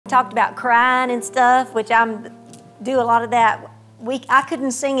talked about crying and stuff, which do a lot of that. I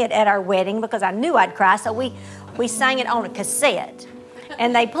couldn't sing it at our wedding because I knew I'd cry, so we sang it on a cassette,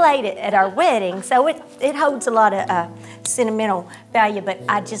 and they played it at our wedding, so it holds a lot of sentimental value. But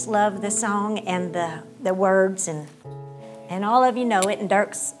I just love the song and the words, and all of you know it, and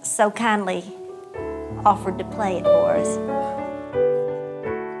Dirk's so kindly offered to play it for us.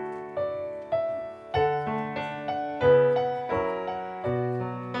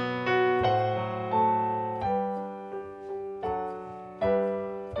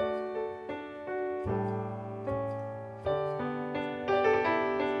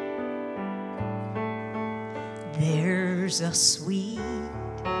 There's a sweet,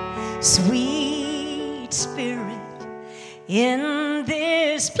 sweet spirit in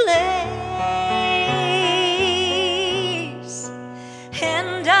this place,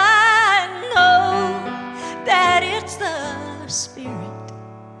 and I know that it's the Spirit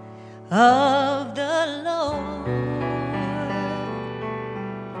of the Lord.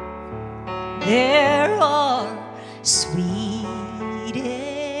 There are sweet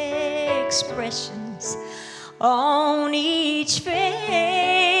expressions on each face,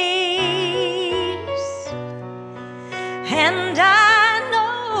 and I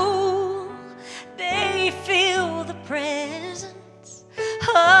know they feel the presence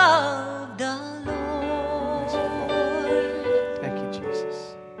of the Lord. Thank you,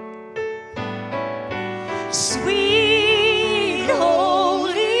 Jesus. Sweet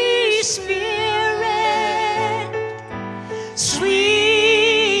Holy Spirit,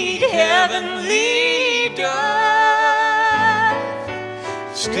 sweet heavenly dove,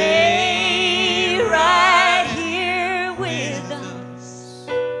 stay right here with us,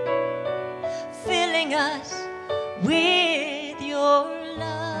 filling us with your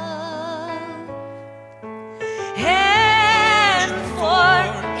love. And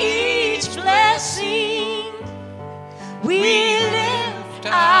for each blessing, we lift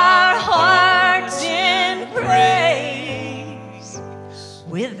our hearts in praise.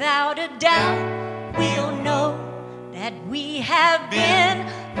 Without a doubt, we'll know that we have been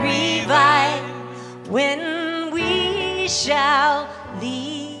revived when we shall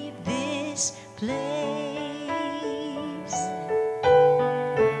leave this place.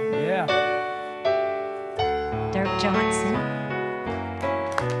 Yeah. Dirk Johnson.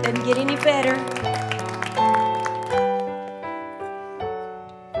 Doesn't get any better.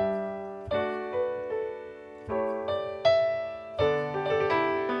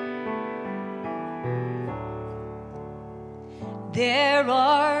 There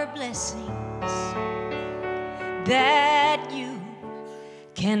are blessings that you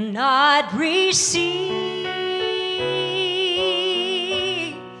cannot receive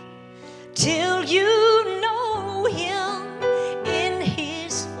till you know Him in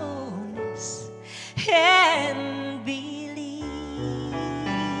His fullness and believe.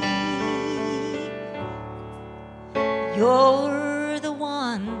 You're the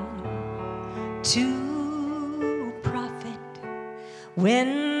one to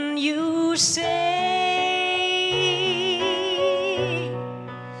when you say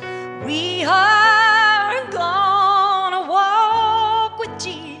we are gonna walk with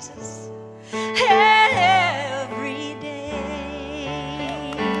Jesus every day.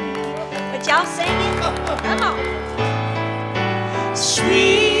 But y'all sing it. Come on.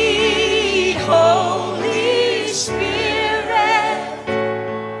 Sweet Holy Spirit,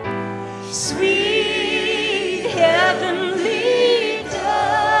 sweet heavenly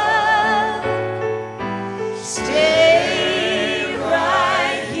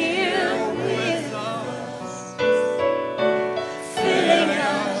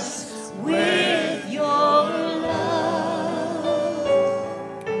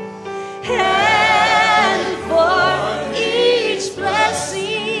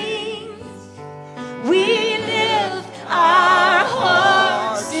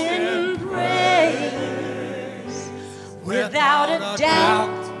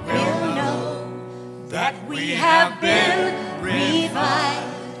have been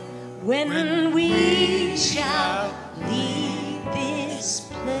revived when we shall leave this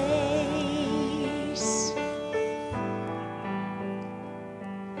place.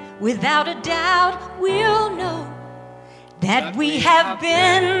 Without a doubt, we'll know that we have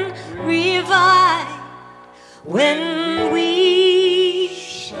been revived when we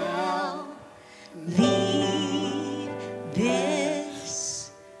shall leave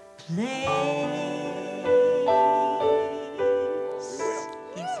this place.